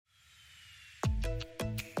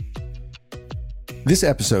This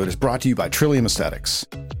episode is brought to you by Trillium Aesthetics.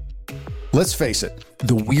 Let's face it,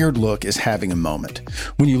 the weird look is having a moment.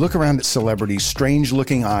 When you look around at celebrities,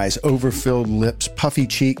 strange-looking eyes, overfilled lips, puffy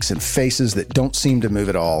cheeks, and faces that don't seem to move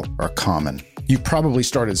at all are common. You've probably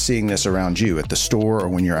started seeing this around you at the store or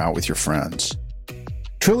when you're out with your friends.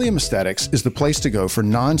 Trillium Aesthetics is the place to go for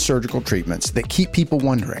non-surgical treatments that keep people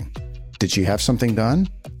wondering, did she have something done?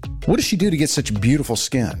 What does she do to get such beautiful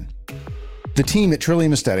skin? The team at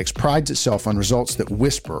Trillium Aesthetics prides itself on results that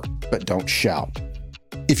whisper but don't shout.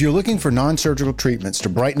 If you're looking for non-surgical treatments to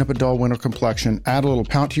brighten up a dull winter complexion, add a little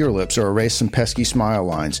pout to your lips, or erase some pesky smile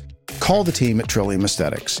lines, call the team at Trillium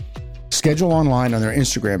Aesthetics. Schedule online on their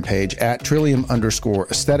Instagram page at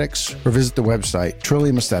Trillium_aesthetics or visit the website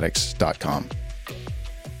trilliumaesthetics.com.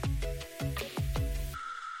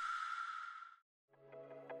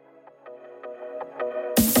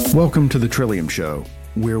 Welcome to the Trillium Show,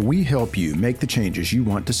 where we help you make the changes you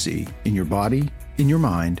want to see in your body, in your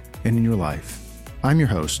mind, and in your life. I'm your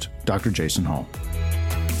host, Dr. Jason Hall.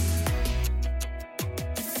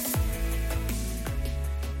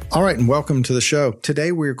 All right, and welcome to the show.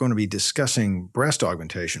 Today, we're going to be discussing breast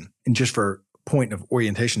augmentation. And just for point of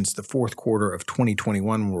orientation, it's the fourth quarter of 2021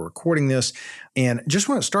 when we're recording this. And just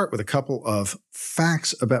want to start with a couple of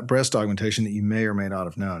facts about breast augmentation that you may or may not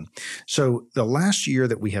have known. So the last year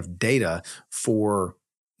that we have data for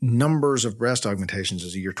numbers of breast augmentations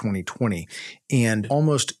is the year 2020, and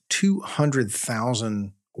almost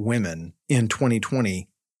 200,000 women in 2020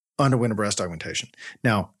 underwent a breast augmentation.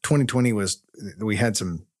 Now, 2020 we had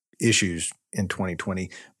some issues in 2020,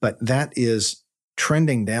 but that is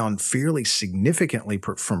trending down fairly significantly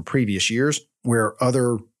from previous years where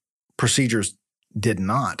other procedures did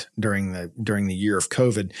not during the year of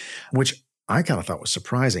COVID, which I kind of thought was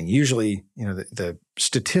surprising. Usually, the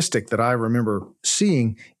statistic that I remember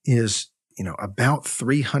seeing is, about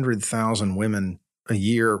 300,000 women a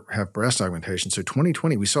year have breast augmentation. So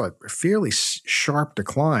 2020, we saw a fairly sharp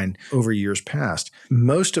decline over years past.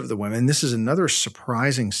 Most of the women, this is another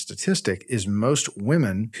surprising statistic, is most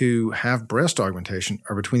women who have breast augmentation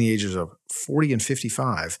are between the ages of 40 and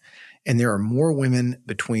 55. And there are more women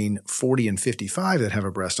between 40 and 55 that have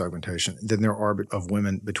a breast augmentation than there are of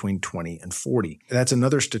women between 20 and 40. That's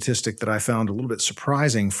another statistic that I found a little bit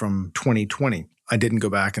surprising from 2020. I didn't go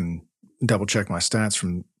back and double check my stats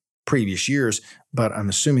from previous years, but I'm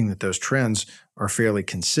assuming that those trends are fairly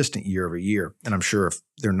consistent year over year. And I'm sure if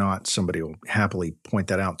they're not, somebody will happily point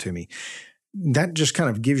that out to me. That just kind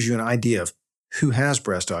of gives you an idea of who has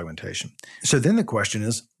breast augmentation. So then the question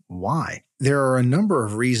is, why? There are a number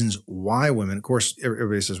of reasons why women, of course,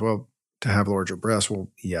 everybody says, well, to have larger breasts.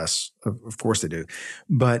 Well, yes, of course they do.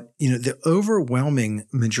 But, the overwhelming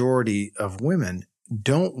majority of women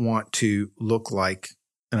don't want to look like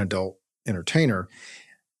an adult entertainer.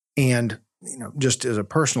 And, just as a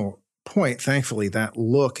personal point, thankfully, that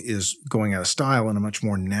look is going out of style and a much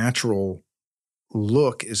more natural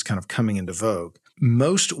look is kind of coming into vogue.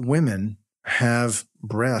 Most women have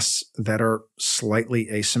breasts that are slightly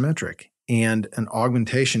asymmetric, and an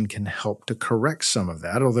augmentation can help to correct some of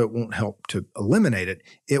that. Although it won't help to eliminate it,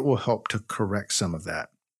 it will help to correct some of that.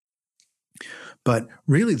 But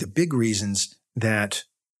really the big reasons that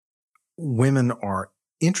women are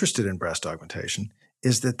interested in breast augmentation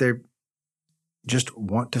is that they just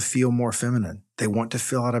want to feel more feminine. They want to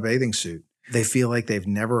fill out a bathing suit. They feel like they've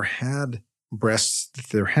never had breasts that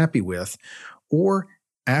they're happy with, or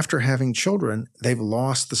after having children, they've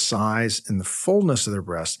lost the size and the fullness of their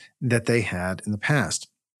breasts that they had in the past.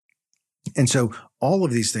 And so all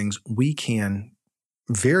of these things we can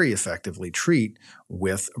very effectively treat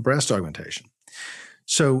with a breast augmentation.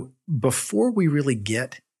 So before we really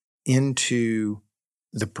get into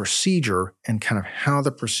the procedure and kind of how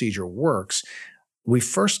the procedure works, we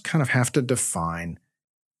first kind of have to define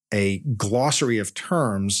a glossary of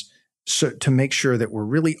terms so to make sure that we're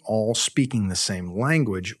really all speaking the same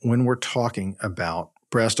language when we're talking about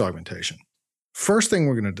breast augmentation. First thing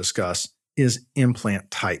we're going to discuss is implant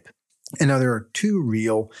type. And now there are two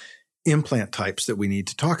real implant types that we need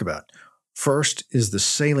to talk about. First is the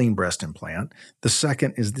saline breast implant. The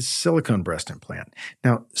second is the silicone breast implant.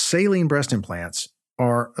 Now, saline breast implants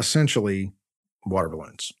are essentially water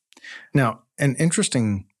balloons. Now, an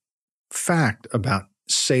interesting fact about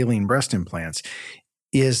saline breast implants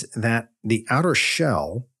is that the outer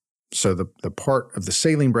shell, so the part of the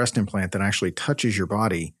saline breast implant that actually touches your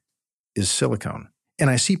body, is silicone. And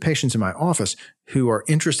I see patients in my office who are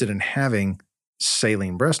interested in having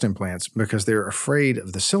saline breast implants because they're afraid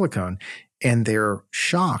of the silicone, and they're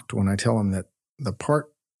shocked when I tell them that the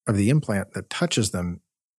part of the implant that touches them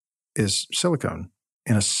is silicone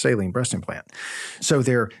in a saline breast implant. So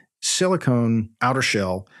they're silicone outer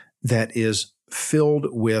shell that is filled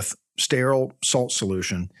with sterile salt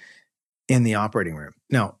solution in the operating room.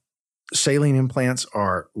 Now, saline implants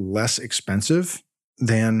are less expensive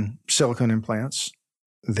than silicone implants.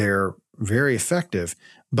 They're very effective,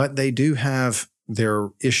 but they do have their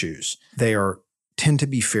issues. They tend to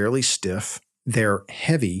be fairly stiff, they're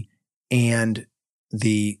heavy, and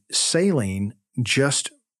the saline,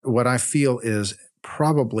 just what I feel is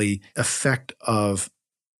probably effect of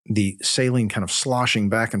the saline kind of sloshing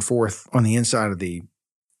back and forth on the inside of the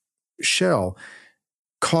shell,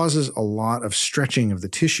 causes a lot of stretching of the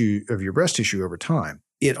tissue, of your breast tissue over time.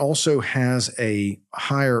 It also has a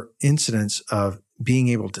higher incidence of being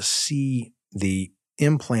able to see the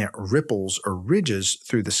implant ripples or ridges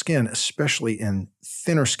through the skin, especially in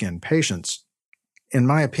thinner skin patients. In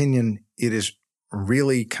my opinion, it is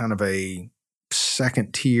really kind of a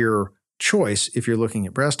second tier choice if you're looking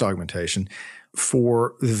at breast augmentation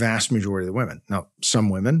for the vast majority of the women. Now, some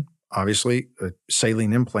women, obviously, a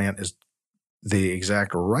saline implant is the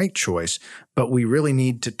exact right choice, but we really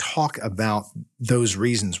need to talk about those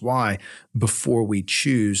reasons why before we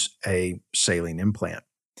choose a saline implant.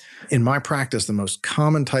 In my practice, the most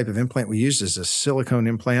common type of implant we use is a silicone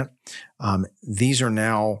implant. These are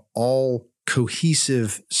now all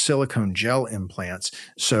cohesive silicone gel implants.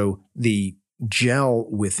 So the gel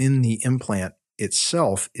within the implant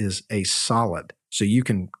itself is a solid. So you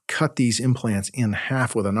can cut these implants in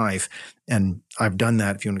half with a knife. And I've done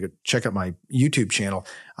that. If you want to go check out my YouTube channel,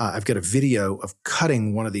 I've got a video of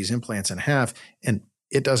cutting one of these implants in half, and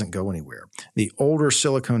it doesn't go anywhere. The older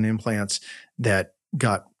silicone implants that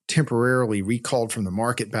got temporarily recalled from the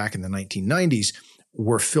market back in the 1990s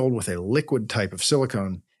were filled with a liquid type of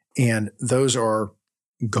silicone, and those are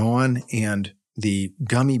gone. And the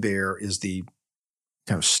Gummy Bear is the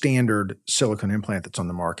kind of standard silicone implant that's on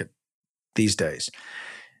the market these days.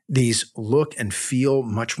 These look and feel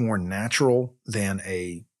much more natural than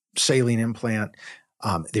a saline implant.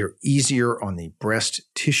 They're easier on the breast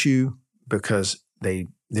tissue because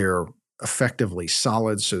they're effectively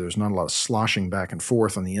solid, so there's not a lot of sloshing back and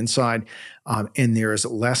forth on the inside, and there is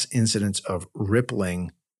less incidence of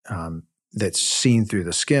rippling that's seen through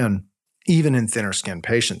the skin, even in thinner skin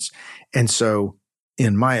patients. And so,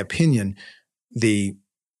 in my opinion, the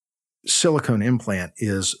silicone implant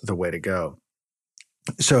is the way to go.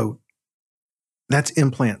 So that's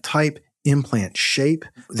implant type. Implant shape,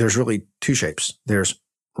 there's really two shapes. There's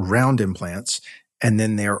round implants, and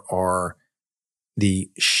then there are the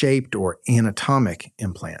shaped or anatomic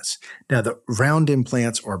implants. Now, the round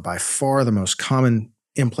implants are by far the most common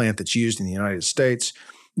implant that's used in the United States.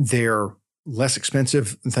 They're less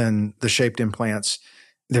expensive than the shaped implants.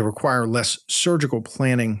 They require less surgical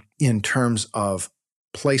planning in terms of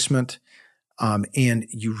placement, and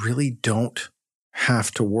you really don't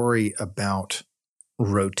have to worry about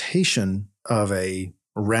rotation of a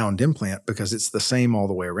round implant because it's the same all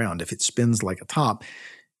the way around. If it spins like a top,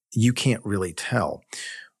 you can't really tell.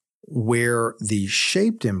 Where the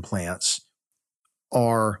shaped implants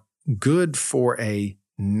are good for a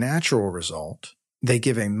natural result, they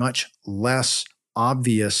give a much less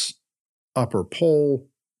obvious upper pole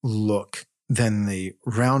look than the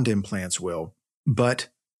round implants will. But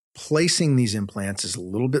placing these implants is a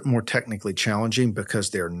little bit more technically challenging because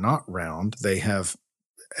they're not round. They have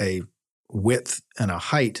a width and a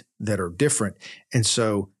height that are different. And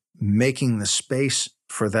so making the space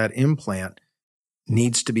for that implant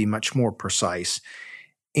needs to be much more precise.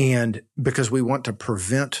 And because we want to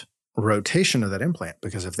prevent rotation of that implant,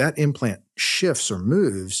 because if that implant shifts or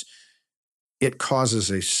moves, it causes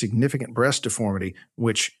a significant breast deformity,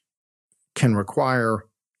 which can require,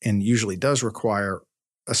 and usually does require,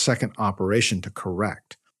 a second operation to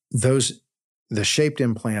correct. The shaped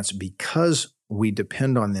implants, because we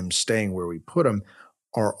depend on them staying where we put them,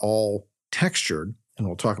 are all textured, and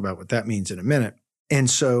we'll talk about what that means in a minute. And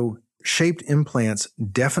so shaped implants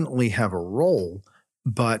definitely have a role,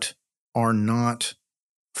 but are not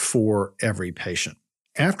for every patient.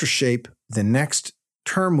 After shape, the next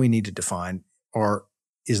term we need to define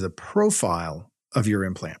is the profile of your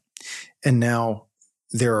implant. And now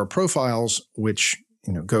there are profiles which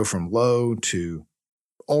go from low to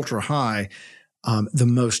ultra high. The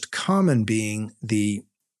most common being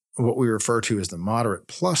what we refer to as the moderate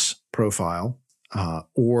plus profile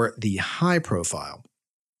or the high profile.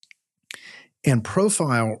 And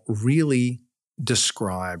profile really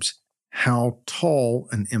describes how tall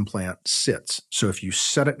an implant sits. So if you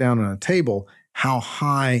set it down on a table, how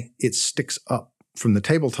high it sticks up from the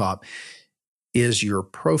tabletop is your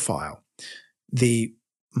profile. The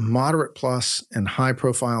moderate plus and high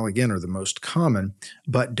profile, again, are the most common,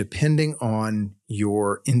 but depending on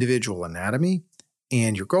your individual anatomy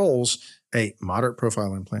and your goals, a moderate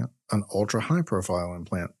profile implant, an ultra high profile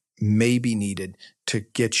implant may be needed to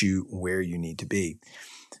get you where you need to be.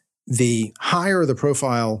 The higher the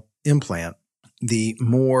profile implant, the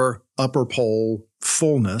more upper pole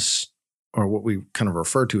fullness, or what we kind of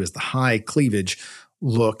refer to as the high cleavage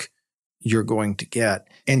look you're going to get.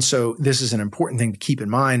 And so this is an important thing to keep in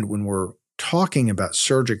mind when we're talking about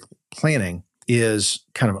surgical planning, is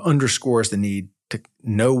kind of underscores the need to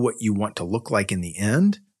know what you want to look like in the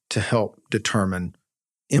end to help determine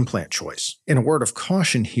implant choice. And a word of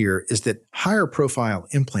caution here is that higher profile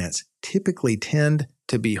implants typically tend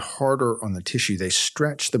to be harder on the tissue. They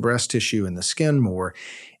stretch the breast tissue and the skin more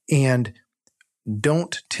and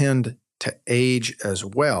don't tend to age as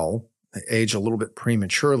well. They age a little bit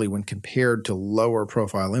prematurely when compared to lower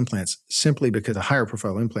profile implants, simply because the higher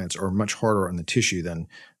profile implants are much harder on the tissue than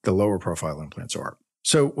the lower profile implants are.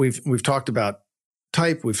 So we've talked about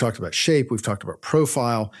type, we've talked about shape, we've talked about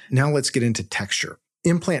profile. Now let's get into texture.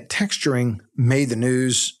 Implant texturing made the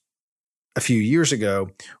news a few years ago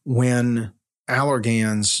when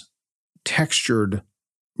Allergan's textured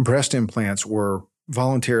breast implants were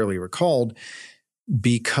voluntarily recalled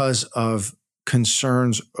because of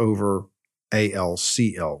concerns over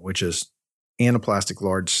ALCL, which is anaplastic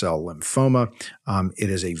large cell lymphoma. It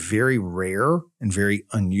is a very rare and very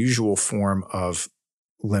unusual form of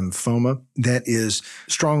lymphoma that is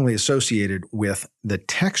strongly associated with the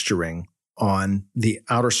texturing on the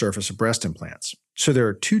outer surface of breast implants. So there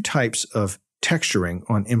are two types of texturing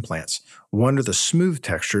on implants. One are the smooth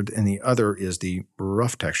textured and the other is the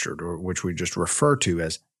rough textured, or which we just refer to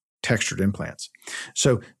as textured implants.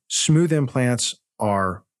 So smooth implants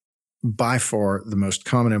are by far the most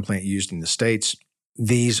common implant used in the States.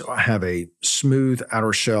 These have a smooth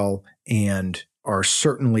outer shell and are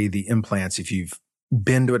certainly the implants. If you've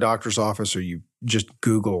been to a doctor's office or you just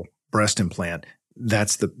Google breast implant,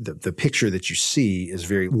 that's the picture that you see is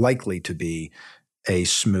very likely to be a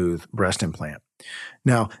smooth breast implant.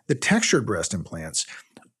 Now, the textured breast implants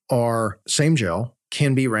are same gel,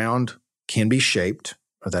 can be round, can be shaped,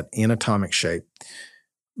 or that anatomic shape,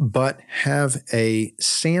 but have a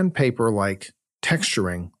sandpaper-like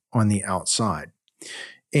texturing on the outside.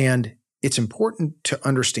 And it's important to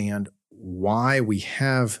understand why we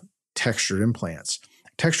have textured implants.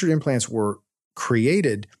 Textured implants were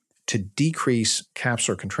created to decrease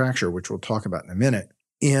capsular contracture, which we'll talk about in a minute,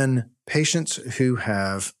 in patients who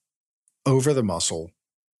have over-the-muscle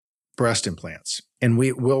breast implants. And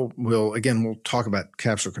we'll talk about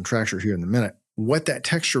capsular contracture here in a minute. What that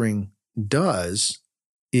texturing does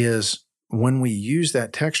is when we use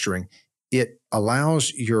that texturing, it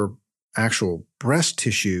allows your actual breast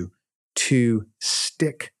tissue to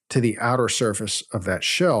stick to the outer surface of that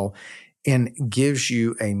shell and gives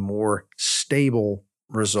you a more stable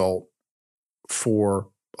result for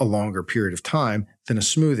a longer period of time than a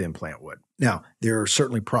smooth implant would. Now, there are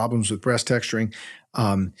certainly problems with breast texturing.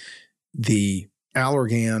 The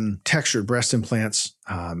Allergan textured breast implants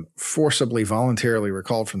forcibly, voluntarily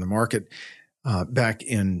recalled from the market back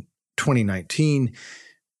in 2019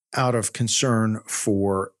 out of concern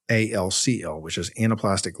for ALCL, which is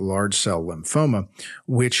anaplastic large cell lymphoma,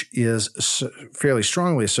 which is fairly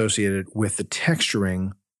strongly associated with the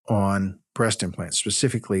texturing on breast implants,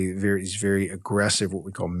 specifically these very aggressive, what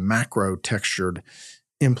we call macro textured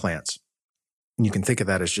implants. And you can think of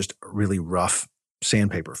that as just a really rough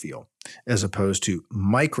sandpaper feel, as opposed to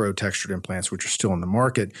micro textured implants, which are still in the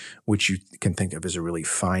market, which you can think of as a really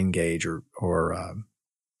fine gauge or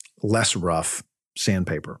less rough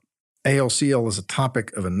sandpaper. ALCL is a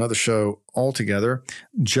topic of another show altogether.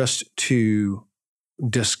 Just to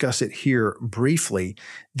discuss it here briefly,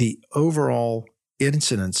 the overall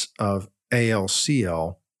incidence of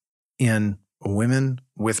ALCL in women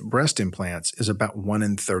with breast implants is about 1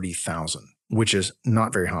 in 30,000, which is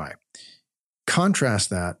not very high. Contrast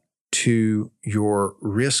that to your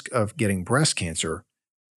risk of getting breast cancer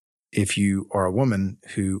if you are a woman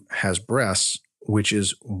who has breasts, which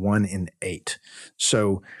is 1 in 8.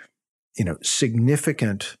 So,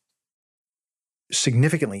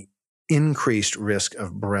 significantly increased risk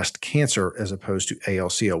of breast cancer as opposed to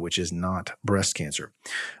ALCL, which is not breast cancer.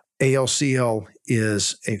 ALCL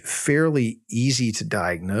is a fairly easy to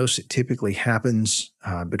diagnose. It typically happens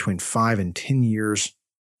between 5 and 10 years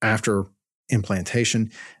after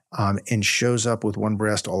implantation and shows up with one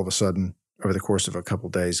breast all of a sudden over the course of a couple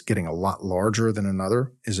of days, getting a lot larger than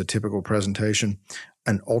another is a typical presentation.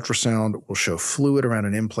 An ultrasound will show fluid around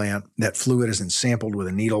an implant. That fluid is then sampled with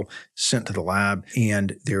a needle, sent to the lab,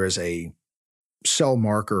 and there is a cell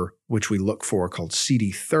marker which we look for called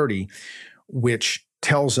CD30, which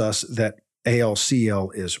tells us that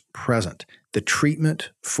ALCL is present. The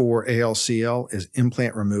treatment for ALCL is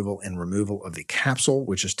implant removal and removal of the capsule,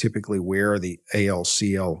 which is typically where the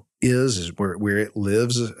ALCL is where it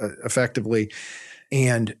lives effectively.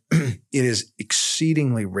 And it is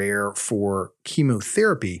exceedingly rare for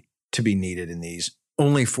chemotherapy to be needed in these,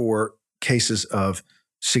 only for cases of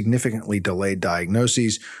significantly delayed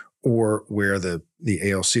diagnoses or where the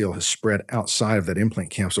ALCL has spread outside of that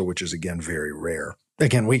implant capsule, which is, again, very rare.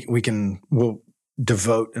 Again, we'll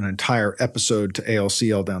devote an entire episode to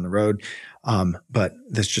ALCL down the road, but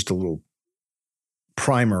that's just a little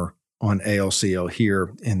primer on ALCL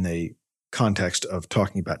here in the context of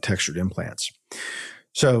talking about textured implants.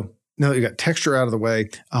 So now that you've got texture out of the way,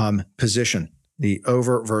 position, the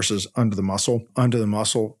over versus under the muscle. Under the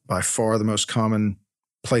muscle, by far the most common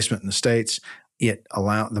placement in the States. It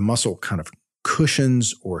the muscle kind of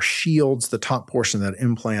cushions or shields the top portion of that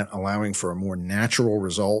implant, allowing for a more natural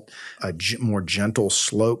result, a more gentle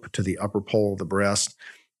slope to the upper pole of the breast.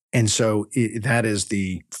 And so that is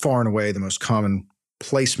the far and away the most common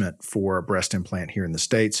placement for a breast implant here in the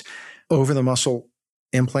States. Over the muscle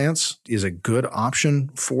implants is a good option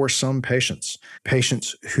for some patients.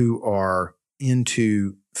 Patients who are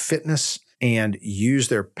into fitness and use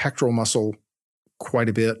their pectoral muscle quite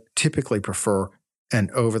a bit typically prefer an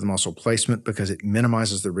over-the-muscle placement because it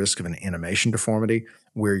minimizes the risk of an animation deformity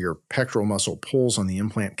where your pectoral muscle pulls on the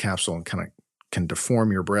implant capsule and kind of can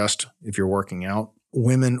deform your breast if you're working out.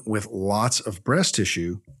 Women with lots of breast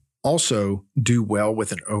tissue also do well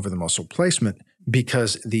with an over-the-muscle placement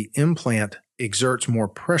because the implant exerts more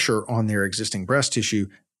pressure on their existing breast tissue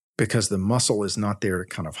because the muscle is not there to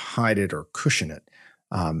kind of hide it or cushion it.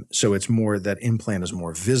 So it's more that implant is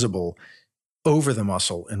more visible over the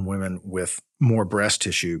muscle in women with more breast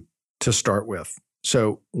tissue to start with.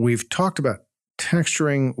 So we've talked about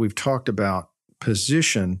texturing, we've talked about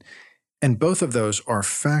position, and both of those are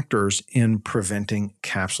factors in preventing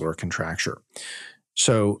capsular contracture.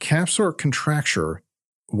 So capsular contracture,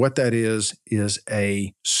 what that is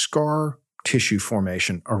a scar tissue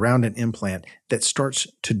formation around an implant that starts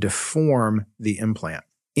to deform the implant.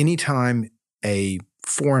 Anytime a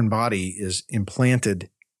foreign body is implanted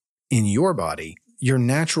in your body, your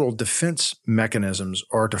natural defense mechanisms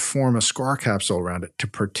are to form a scar capsule around it to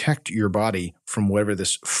protect your body from whatever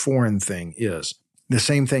this foreign thing is. The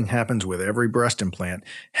same thing happens with every breast implant,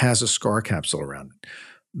 has a scar capsule around it.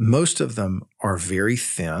 Most of them are very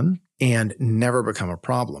thin and never become a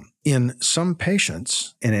problem. In some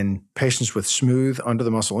patients, and in patients with smooth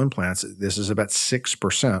under-the-muscle implants, this is about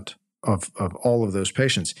 6% of all of those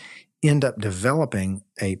patients, end up developing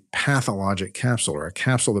a pathologic capsule or a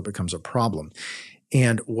capsule that becomes a problem.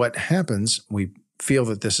 And what happens, we feel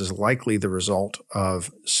that this is likely the result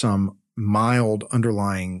of some mild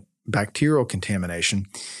underlying bacterial contamination,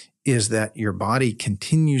 is that your body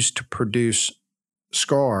continues to produce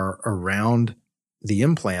scar around the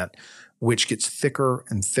implant, which gets thicker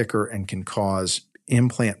and thicker and can cause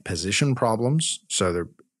implant position problems. So they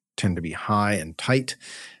tend to be high and tight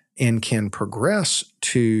and can progress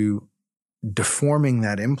to deforming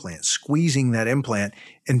that implant, squeezing that implant,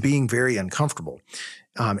 and being very uncomfortable.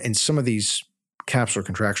 And some of these capsular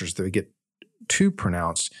contractures that get too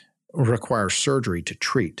pronounced require surgery to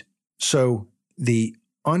treat. So the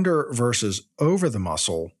under versus over the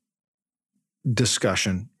muscle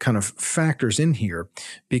discussion kind of factors in here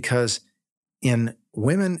because in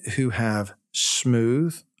women who have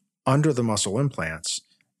smooth under the muscle implants,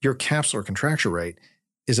 your capsular contracture rate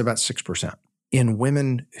is about 6%. In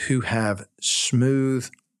women who have smooth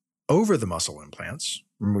over the muscle implants,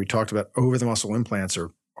 remember we talked about over the muscle implants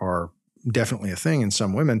are definitely a thing in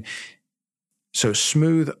some women. So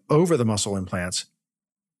smooth over the muscle implants,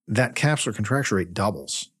 that capsular contracture rate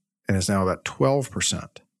doubles and is now about 12%.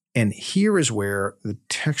 And here is where the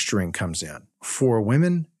texturing comes in. For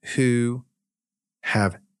women who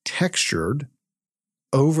have textured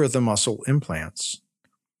over the muscle implants,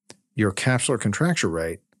 your capsular contracture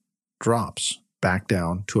rate drops back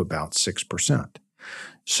down to about 6%.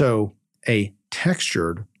 So a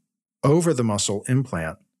textured over the muscle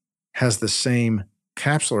implant has the same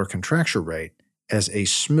capsular contracture rate as a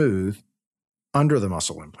smooth under the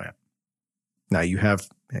muscle implant. Now you have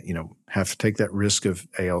to take that risk of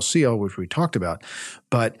ALCL, which we talked about.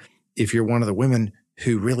 But if you're one of the women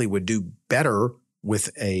who really would do better with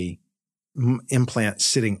a implant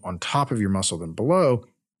sitting on top of your muscle than below,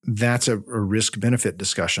 that's a risk-benefit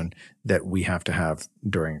discussion that we have to have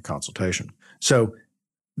during a consultation. So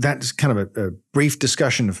that's kind of a brief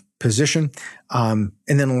discussion of position. And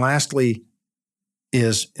then lastly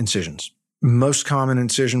is incisions. Most common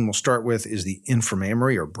incision we'll start with is the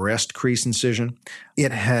inframammary or breast crease incision.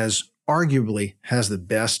 It has arguably has the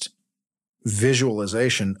best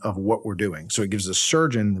visualization of what we're doing. So it gives the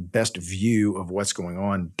surgeon the best view of what's going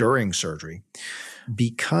on during surgery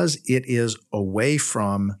because it is away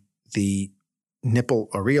from the nipple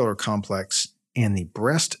areolar complex and the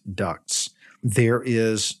breast ducts. There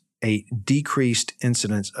is a decreased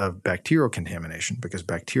incidence of bacterial contamination because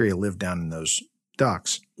bacteria live down in those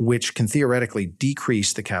ducts, which can theoretically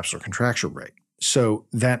decrease the capsular contracture rate. So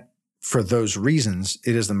that, for those reasons,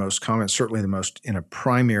 it is the most common, certainly the most in a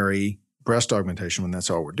primary breast augmentation, when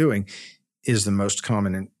that's all we're doing, is the most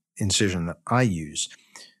common incision that I use.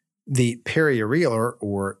 The periareolar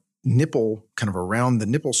or nipple, kind of around the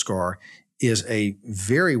nipple scar, is a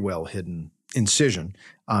very well hidden incision.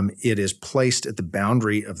 It is placed at the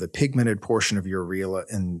boundary of the pigmented portion of your areola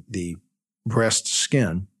and the breast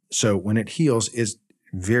skin. So when it heals, it's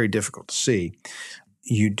very difficult to see.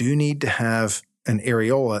 You do need to have an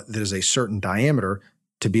areola that is a certain diameter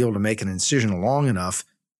to be able to make an incision long enough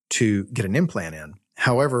to get an implant in.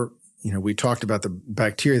 However, we talked about the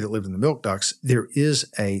bacteria that live in the milk ducts. There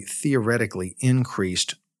is a theoretically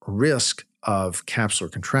increased risk of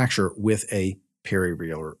capsular contracture with a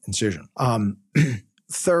periareolar incision.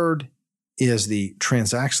 Third is the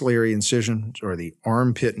transaxillary incision or the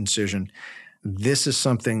armpit incision. This is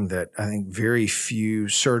something that I think very few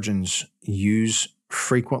surgeons use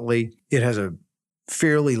frequently. It has a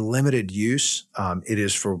fairly limited use. It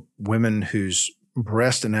is for women whose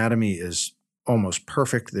breast anatomy is almost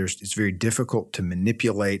perfect. It's very difficult to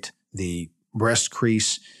manipulate the breast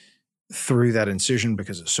crease through that incision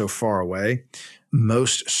because it's so far away.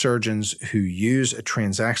 Most surgeons who use a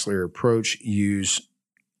transaxillary approach use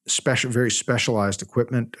very specialized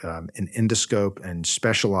equipment, an endoscope and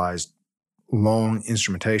specialized long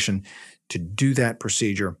instrumentation to do that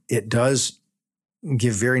procedure. It does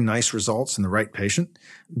give very nice results in the right patient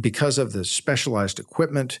because of the specialized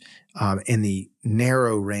equipment and the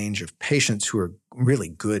narrow range of patients who are really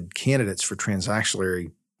good candidates for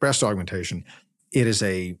transaxillary breast augmentation. It is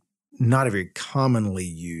not a very commonly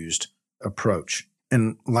used approach.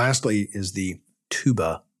 And lastly is the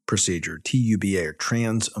TUBA procedure, TUBA, or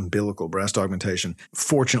transumbilical breast augmentation.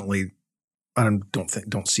 Fortunately, I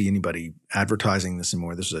don't see anybody advertising this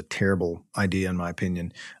anymore. This is a terrible idea, in my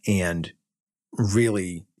opinion, and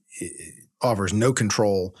really offers no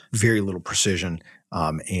control, very little precision,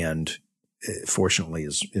 and fortunately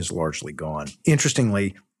is largely gone.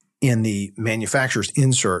 Interestingly, in the manufacturer's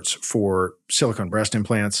inserts for silicone breast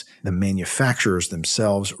implants, the manufacturers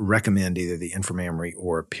themselves recommend either the inframammary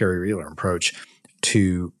or periareolar approach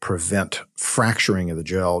to prevent fracturing of the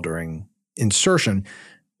gel during insertion,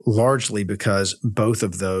 largely because both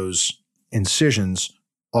of those incisions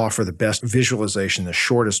offer the best visualization, the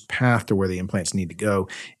shortest path to where the implants need to go,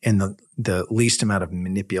 and the least amount of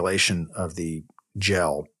manipulation of the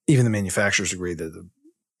gel. Even the manufacturers agree that the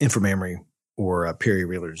inframammary or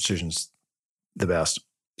periareolar incision's the best.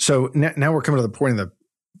 So now we're coming to the point of the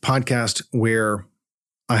podcast where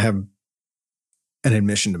I have an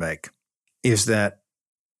admission to make, is that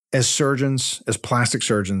as surgeons, as plastic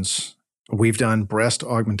surgeons, we've done breast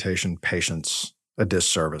augmentation patients a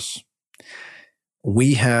disservice.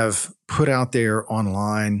 We have put out there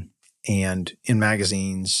online and in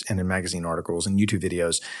magazines and in magazine articles and YouTube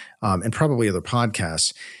videos and probably other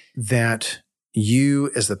podcasts that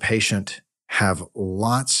you as the patient have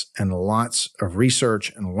lots and lots of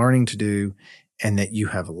research and learning to do, and that you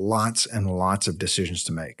have lots and lots of decisions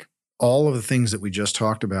to make. All of the things that we just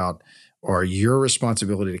talked about are your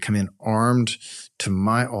responsibility to come in armed to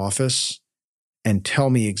my office and tell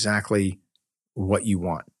me exactly what you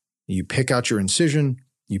want. You pick out your incision,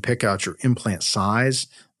 you pick out your implant size,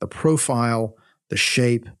 the profile, the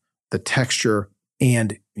shape, the texture,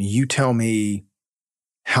 and you tell me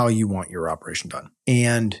how you want your operation done.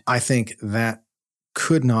 And I think that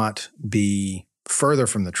could not be further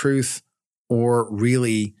from the truth or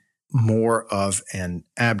really more of an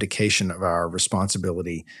abdication of our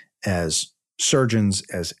responsibility as surgeons,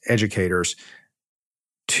 as educators,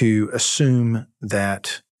 to assume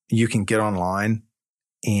that you can get online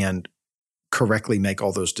and correctly make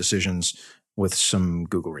all those decisions with some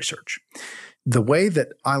Google research. The way that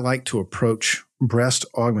I like to approach breast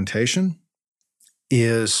augmentation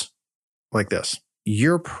is like this.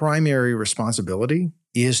 Your primary responsibility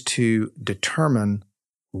is to determine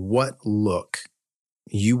what look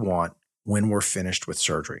you want when we're finished with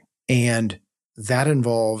surgery. And that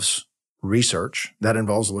involves research, that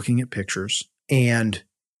involves looking at pictures and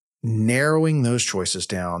narrowing those choices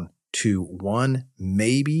down to one,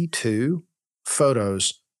 maybe two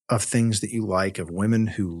photos of things that you like of women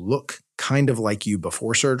who look kind of like you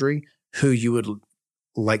before surgery, who you would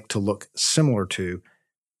like to look similar to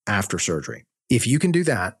after surgery. If you can do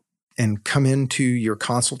that and come into your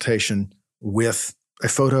consultation with a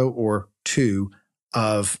photo or two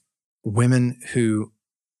of women who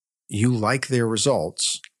you like their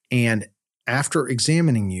results, and after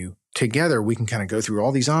examining you together, we can kind of go through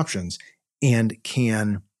all these options and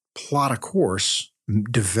can plot a course,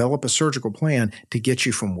 develop a surgical plan to get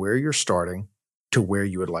you from where you're starting to where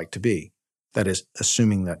you would like to be. That is,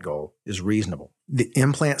 assuming that goal is reasonable. The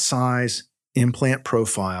implant size, implant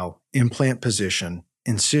profile, implant position,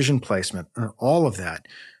 incision placement, all of that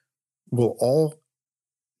will all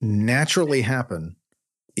naturally happen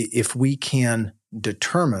if we can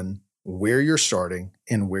determine where you're starting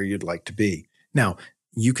and where you'd like to be. Now,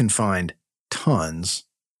 you can find tons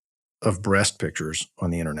of breast pictures on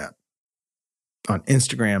the internet, on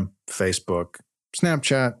Instagram, Facebook,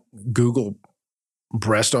 Snapchat, Google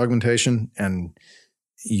breast augmentation, and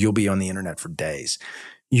you'll be on the internet for days.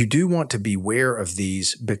 You do want to beware of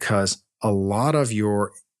these because a lot of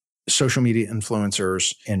your social media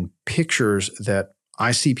influencers and pictures that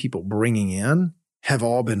I see people bringing in have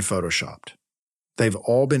all been photoshopped. They've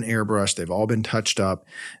all been airbrushed. They've all been touched up.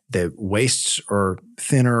 The waists are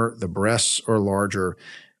thinner. The breasts are larger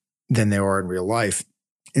than they are in real life.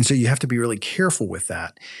 And so you have to be really careful with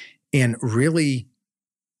that and really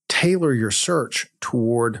tailor your search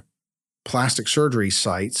toward plastic surgery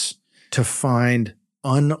sites to find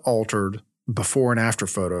unaltered before and after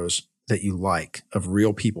photos that you like of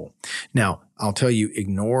real people. Now, I'll tell you,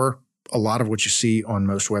 ignore a lot of what you see on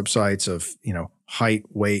most websites of, height,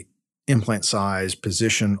 weight, implant size,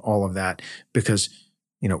 position, all of that, because,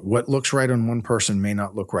 what looks right on one person may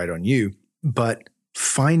not look right on you. But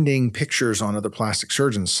finding pictures on other plastic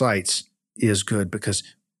surgeon sites is good because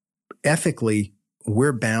ethically,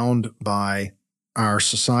 we're bound by our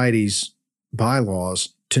society's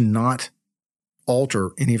bylaws to not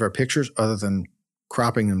alter any of our pictures other than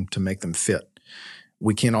cropping them to make them fit.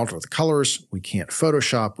 We can't alter the colors. We can't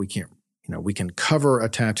Photoshop. We can't, we can cover a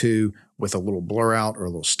tattoo with a little blur out or a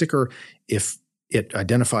little sticker if it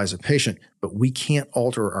identifies a patient, but we can't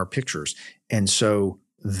alter our pictures. And so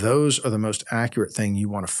those are the most accurate thing you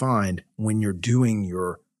want to find when you're doing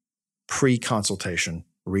your pre-consultation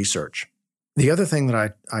research. The other thing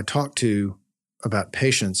that I talk to about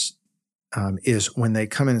patients is when they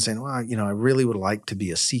come in and say, well, I really would like to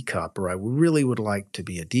be a C cup, or I really would like to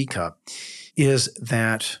be a D cup, is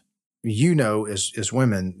that as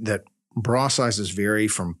women that bra sizes vary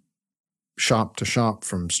from shop to shop,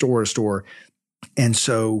 from store to store. And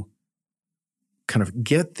so kind of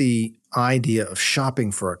get the idea of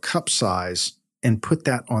shopping for a cup size and put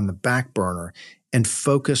that on the back burner and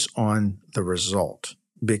focus on the result,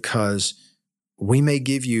 because we may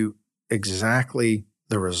give you exactly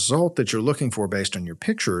the result that you're looking for based on your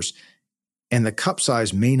pictures, and the cup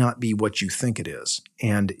size may not be what you think it is.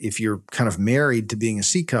 And if you're kind of married to being a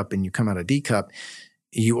C cup and you come out a D cup,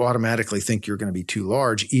 you automatically think you're going to be too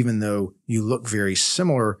large, even though you look very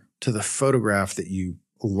similar to the photograph that you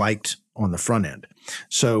liked on the front end.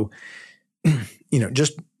 So,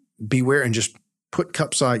 just beware and just put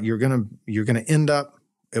cup size. You're going to end up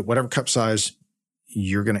at whatever cup size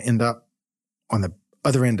you're going to end up on the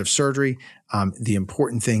other end of surgery. The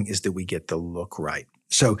important thing is that we get the look right.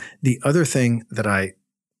 So the other thing that I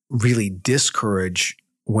really discourage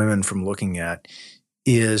women from looking at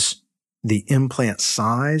is the implant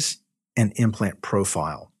size and implant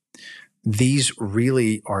profile. These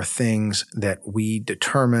really are things that we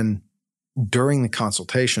determine during the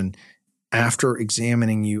consultation after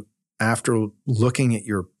examining you, after looking at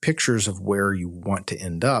your pictures of where you want to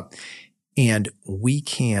end up. And we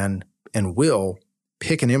can and will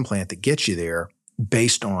pick an implant that gets you there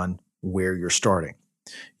based on where you're starting.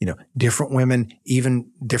 Different women,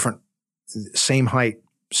 even different, same height,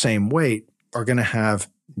 same weight, are going to have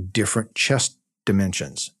different chest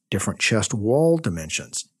dimensions, different chest wall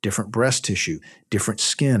dimensions, different breast tissue, different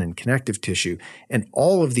skin and connective tissue. And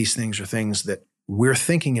all of these things are things that we're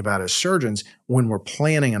thinking about as surgeons when we're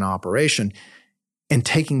planning an operation and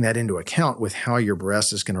taking that into account with how your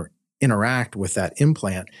breast is going to interact with that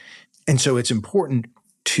implant. And so it's important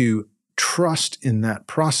to trust in that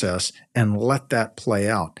process and let that play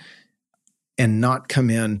out and not come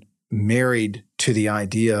in married to the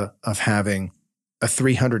idea of having a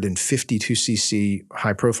 352 cc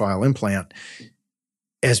high profile implant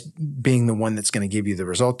as being the one that's going to give you the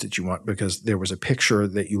result that you want because there was a picture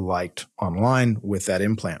that you liked online with that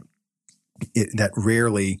implant. That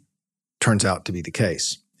rarely turns out to be the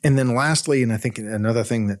case. And then lastly, and I think another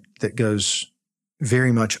thing that goes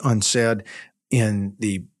very much unsaid in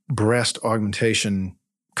the breast augmentation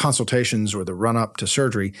consultations or the run-up to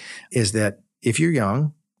surgery is that if you're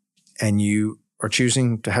young and you are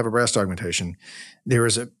choosing to have a breast augmentation, there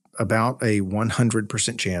is about a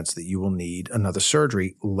 100% chance that you will need another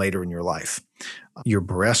surgery later in your life. Your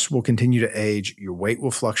breasts will continue to age, your weight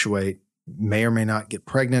will fluctuate, may or may not get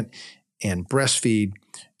pregnant and breastfeed.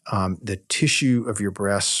 The tissue of your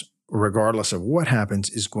breasts, regardless of what happens,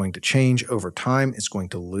 is going to change over time. It's going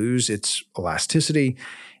to lose its elasticity.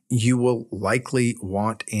 You will likely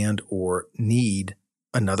want and or need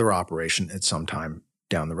another operation at some time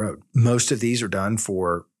down the road. Most of these are done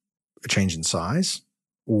for a change in size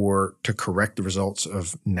or to correct the results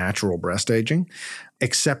of natural breast aging,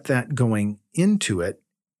 except that going into it,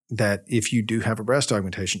 that if you do have a breast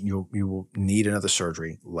augmentation, you will need another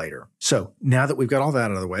surgery later. So now that we've got all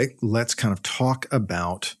that out of the way, let's kind of talk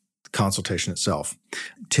about the consultation itself.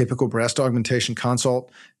 Typical breast augmentation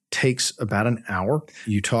consult takes about an hour.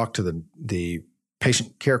 You talk to the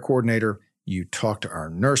patient care coordinator, you talk to our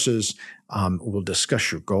nurses. We'll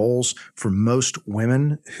discuss your goals. For most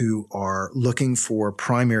women who are looking for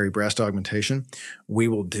primary breast augmentation, we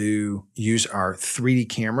will use our 3D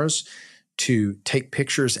cameras to take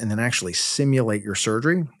pictures and then actually simulate your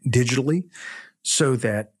surgery digitally so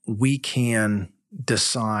that we can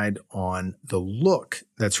decide on the look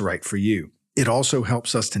that's right for you. It also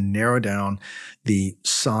helps us to narrow down the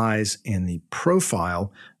size and the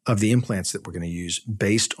profile of the implants that we're going to use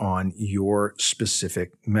based on your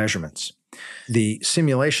specific measurements. The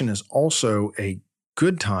simulation is also a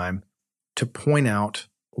good time to point out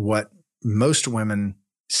what most women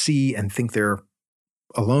see and think they're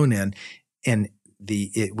alone in, and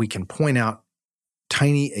we can point out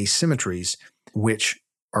tiny asymmetries which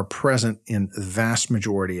are present in the vast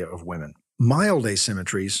majority of women. Mild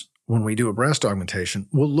asymmetries, when we do a breast augmentation,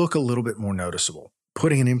 will look a little bit more noticeable.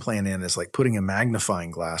 Putting an implant in is like putting a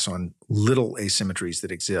magnifying glass on little asymmetries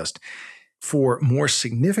that exist. For more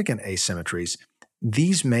significant asymmetries,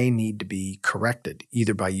 these may need to be corrected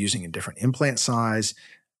either by using a different implant size,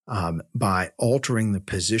 by altering the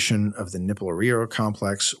position of the nipple-areolar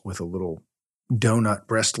complex with a little donut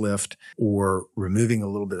breast lift, or removing a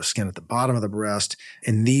little bit of skin at the bottom of the breast.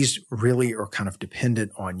 And these really are kind of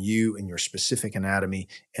dependent on you and your specific anatomy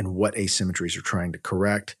and what asymmetries you're trying to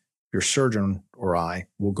correct. Your surgeon or I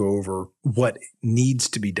will go over what needs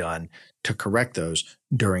to be done to correct those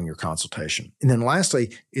during your consultation. And then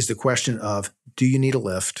lastly is the question of, do you need a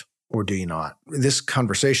lift or do you not? This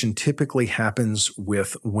conversation typically happens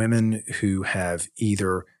with women who have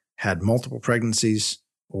either had multiple pregnancies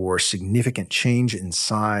or significant change in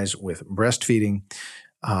size with breastfeeding,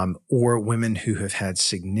 or women who have had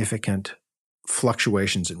significant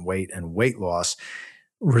fluctuations in weight and weight loss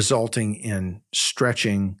resulting in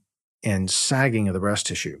stretching and sagging of the breast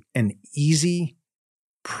tissue. An easy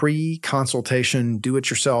pre-consultation,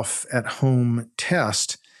 do-it-yourself at-home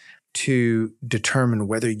test to determine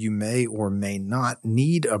whether you may or may not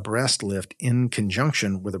need a breast lift in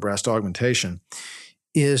conjunction with a breast augmentation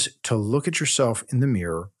is to look at yourself in the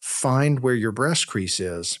mirror, find where your breast crease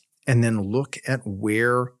is, and then look at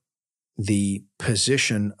where the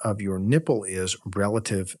position of your nipple is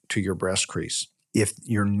relative to your breast crease. If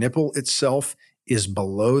your nipple itself is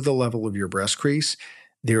below the level of your breast crease,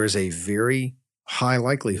 there is a very high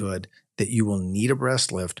likelihood that you will need a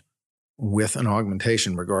breast lift with an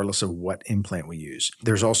augmentation, regardless of what implant we use.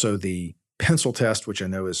 There's also the pencil test, which I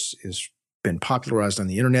know is been popularized on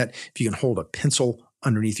the internet. If you can hold a pencil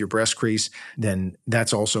underneath your breast crease, then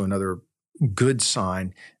that's also another good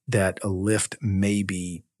sign that a lift may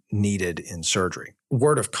be needed in surgery.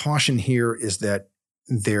 Word of caution here is that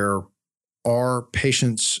there are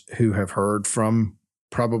patients who have heard from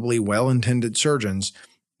probably well-intended surgeons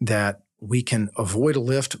that we can avoid a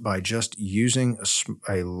lift by just using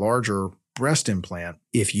a larger breast implant.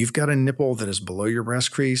 If you've got a nipple that is below your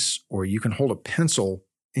breast crease, or you can hold a pencil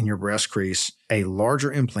in your breast crease, a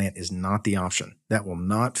larger implant is not the option. That will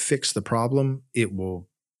not fix the problem.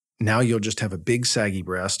 Now you'll just have a big saggy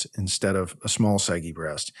breast instead of a small saggy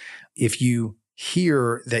breast. If you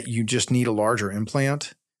hear that you just need a larger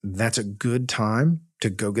implant, that's a good time to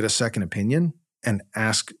go get a second opinion and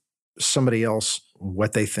ask somebody else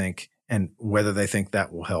what they think and whether they think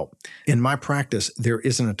that will help. In my practice, there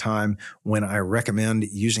isn't a time when I recommend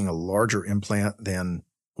using a larger implant than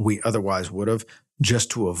we otherwise would have,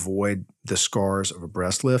 just to avoid the scars of a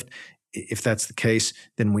breast lift. If that's the case,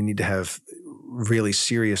 then we need to have really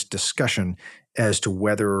serious discussion as to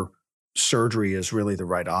whether surgery is really the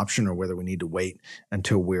right option or whether we need to wait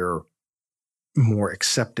until we're more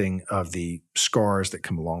accepting of the scars that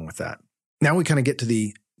come along with that. Now we kind of get to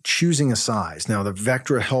the choosing a size. Now the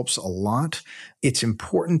Vectra helps a lot. It's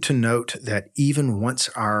important to note that even once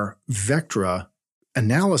our Vectra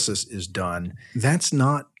analysis is done, that's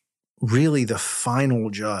not really the final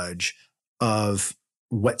judge of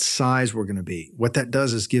what size we're going to be. What that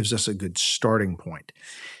does is gives us a good starting point.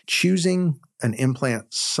 Choosing an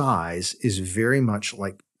implant size is very much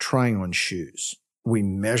like trying on shoes. We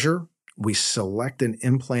measure, we select an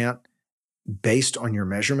implant based on your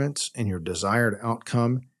measurements and your desired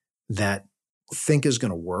outcome that think is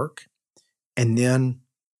going to work. And then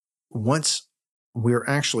once we're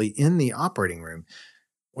actually in the operating room,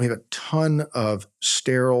 we have a ton of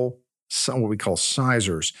sterile, what we call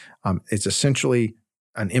sizers. It's essentially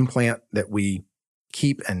an implant that we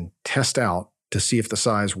keep and test out to see if the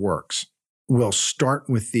size works. We'll start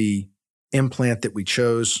with the implant that we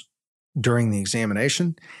chose during the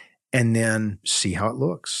examination and then see how it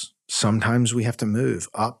looks. Sometimes we have to move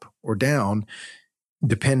up or down,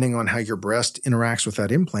 depending on how your breast interacts with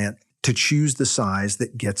that implant, to choose the size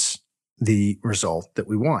that gets the result that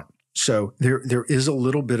we want. So there is a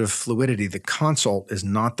little bit of fluidity. The consult is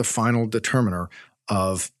not the final determiner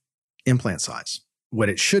of implant size. What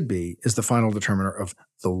it should be is the final determiner of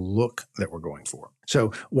the look that we're going for.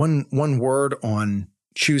 So one word on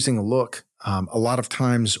choosing a look, a lot of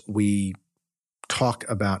times we talk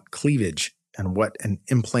about cleavage and what an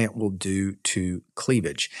implant will do to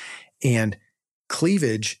cleavage. And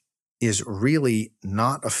cleavage is really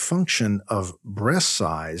not a function of breast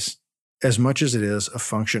size as much as it is a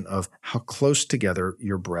function of how close together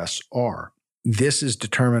your breasts are. This is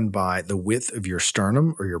determined by the width of your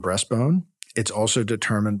sternum or your breastbone. It's also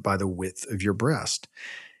determined by the width of your breast.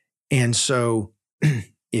 And so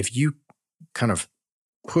if you kind of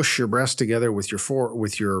push your breast together with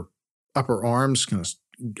your upper arms, kind of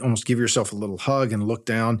almost give yourself a little hug and look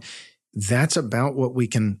down, that's about what we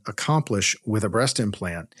can accomplish with a breast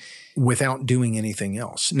implant without doing anything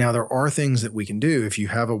else. Now, there are things that we can do. If you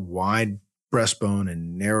have a wide breastbone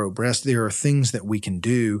and narrow breast, there are things that we can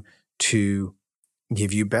do to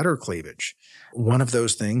give you better cleavage. One of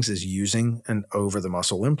those things is using an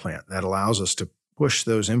over-the-muscle implant. That allows us to push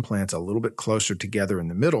those implants a little bit closer together in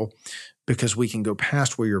the middle because we can go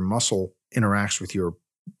past where your muscle interacts with your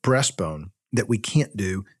breastbone that we can't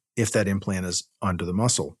do if that implant is under the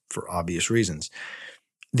muscle for obvious reasons.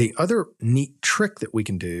 The other neat trick that we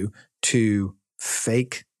can do to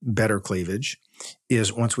fake better cleavage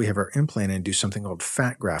is once we have our implant in, do something called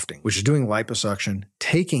fat grafting, which is doing liposuction,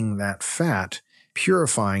 taking that fat,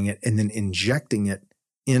 purifying it, and then injecting it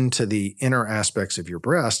into the inner aspects of your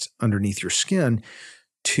breast underneath your skin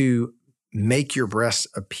to make your breasts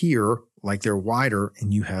appear like they're wider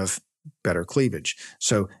and you have better cleavage.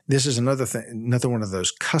 So this is another one of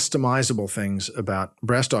those customizable things about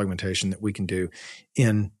breast augmentation that we can do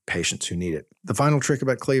in patients who need it. The final trick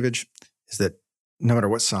about cleavage is that no matter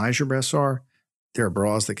what size your breasts are, there are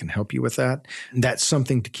bras that can help you with that. And that's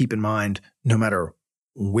something to keep in mind no matter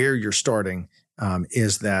where you're starting,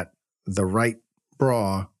 is that the right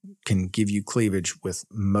bra can give you cleavage with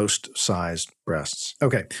most sized breasts.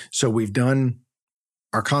 Okay, so we've done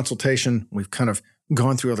our consultation. We've kind of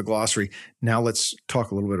gone through the glossary. Now let's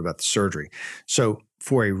talk a little bit about the surgery. So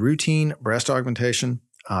for a routine breast augmentation,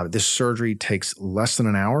 this surgery takes less than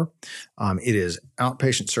an hour. It is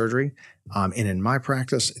outpatient surgery. And in my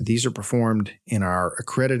practice, these are performed in our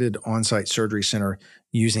accredited on-site surgery center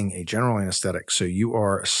using a general anesthetic. So you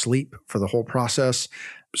are asleep for the whole process.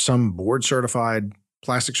 Some board-certified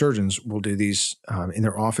plastic surgeons will do these in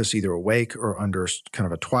their office, either awake or under kind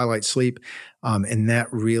of a twilight sleep. And that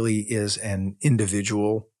really is an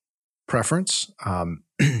individual preference.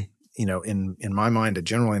 In my mind, a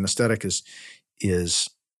general anesthetic is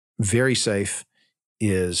very safe,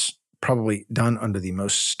 is probably done under the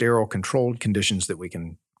most sterile, controlled conditions that we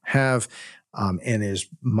can have, and is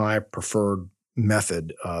my preferred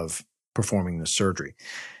method of performing the surgery.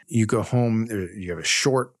 You go home, you have a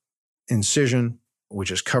short incision, which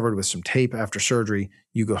is covered with some tape after surgery.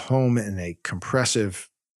 You go home in a compressive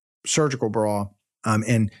surgical bra.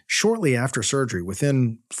 And shortly after surgery,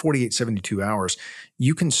 within 48, 72 hours,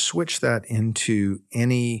 you can switch that into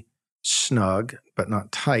any snug but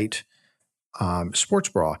not tight sports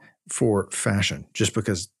bra for fashion, just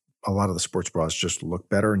because a lot of the sports bras just look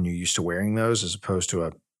better and you're used to wearing those as opposed to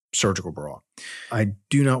a surgical bra. I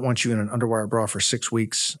do not want you in an underwire bra for 6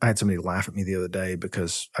 weeks. I had somebody laugh at me the other day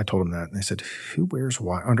because I told them that, and they said, who wears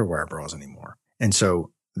underwire bras anymore? And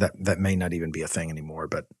so that may not even be a thing anymore,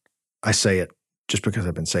 but I say it just because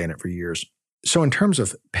I've been saying it for years. So in terms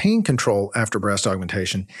of pain control after breast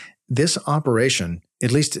augmentation, this operation,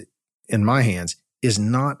 at least in my hands, is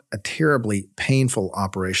not a terribly painful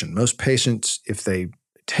operation. Most patients, if they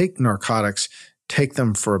take narcotics, take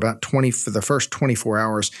them for the first 24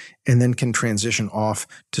 hours, and then can transition off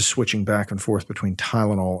to switching back and forth between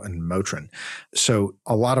Tylenol and Motrin. So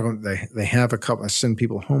a lot of them, they have a couple, I send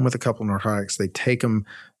people home with a couple of narcotics. They take them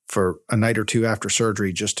for a night or two after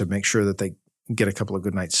surgery just to make sure that they get a couple of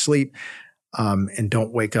good nights sleep and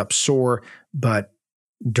don't wake up sore. But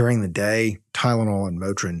during the day, Tylenol and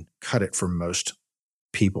Motrin cut it for most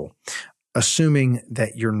people. Assuming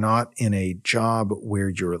that you're not in a job where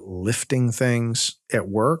you're lifting things at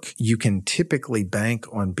work, you can typically bank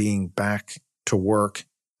on being back to work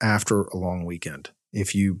after a long weekend.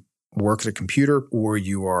 If you work at a computer or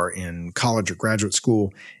you are in college or graduate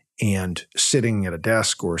school and sitting at a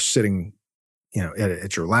desk or sitting,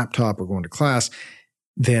 at your laptop or going to class,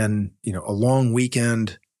 then, a long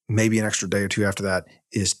weekend, maybe an extra day or two after that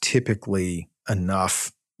is typically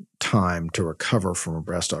enough time to recover from a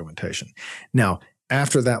breast augmentation. Now,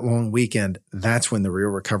 after that long weekend, that's when the real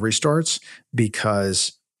recovery starts,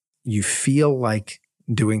 because you feel like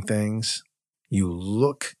doing things,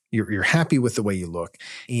 you're happy with the way you look,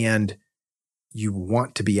 and you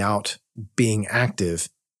want to be out being active,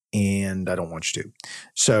 and I don't want you to.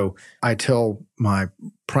 So I tell my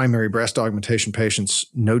primary breast augmentation patients,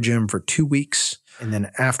 no gym for 2 weeks. And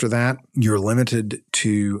then after that, you're limited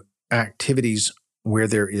to activities where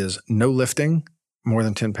there is no lifting more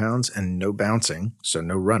than 10 pounds and no bouncing, so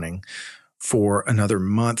no running, for another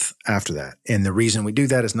month after that. And the reason we do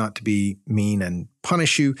that is not to be mean and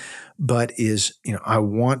punish you, but is, I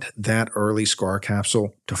want that early scar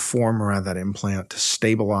capsule to form around that implant to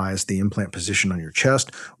stabilize the implant position on your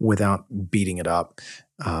chest without beating it up,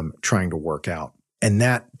 trying to work out. And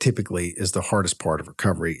that typically is the hardest part of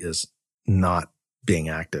recovery, is not being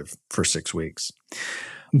active for 6 weeks.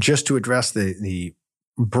 Just to address the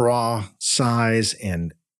bra size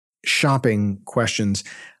and shopping questions,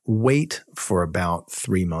 wait for about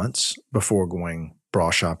 3 months before going bra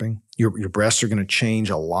shopping. Your breasts are going to change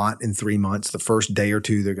a lot in 3 months. The first day or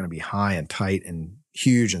two, they're going to be high and tight and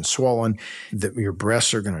huge and swollen. Your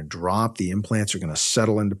breasts are going to drop. The implants are going to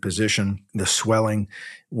settle into position. The swelling,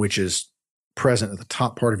 which is present at the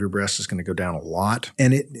top part of your breast, is going to go down a lot.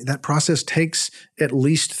 And that process takes at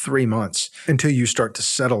least 3 months until you start to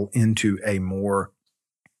settle into a more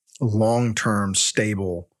long-term,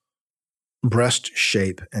 stable breast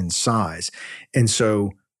shape and size. And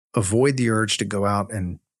so avoid the urge to go out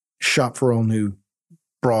and shop for all new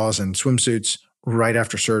bras and swimsuits right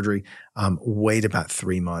after surgery. Wait about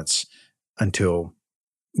 3 months until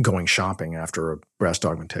going shopping after a breast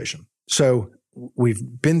augmentation. So we've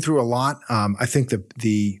been through a lot. I think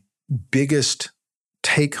the biggest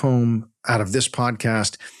take home out of this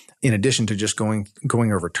podcast, in addition to just going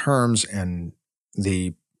over terms and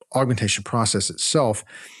the augmentation process itself,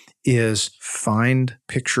 is find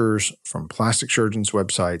pictures from plastic surgeons'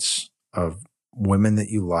 websites of women that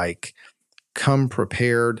you like. Come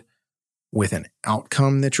prepared with an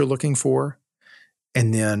outcome that you're looking for.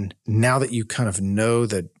 And then now that you kind of know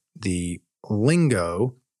the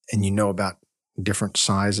lingo and you know about different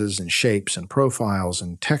sizes and shapes and profiles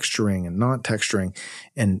and texturing and not texturing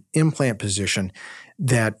and implant position,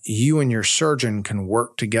 that you and your surgeon can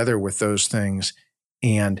work together with those things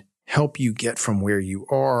and help you get from where you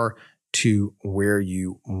are to where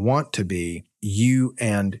you want to be. You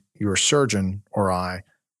and your surgeon or I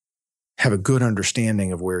have a good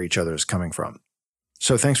understanding of where each other is coming from.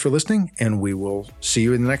 So thanks for listening, and we will see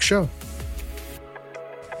you in the next show.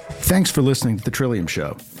 Thanks for listening to The Trillium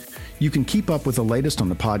Show. You can keep up with the latest on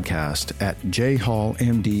the podcast at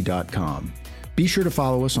jhallmd.com. Be sure to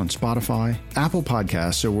follow us on Spotify, Apple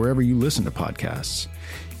Podcasts, or wherever you listen to podcasts.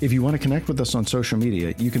 If you want to connect with us on social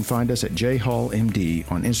media, you can find us at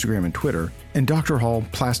jhallmd on Instagram and Twitter, and Dr. Hall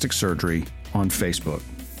Plastic Surgery on Facebook.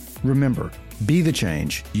 Remember, be the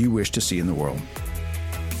change you wish to see in the world.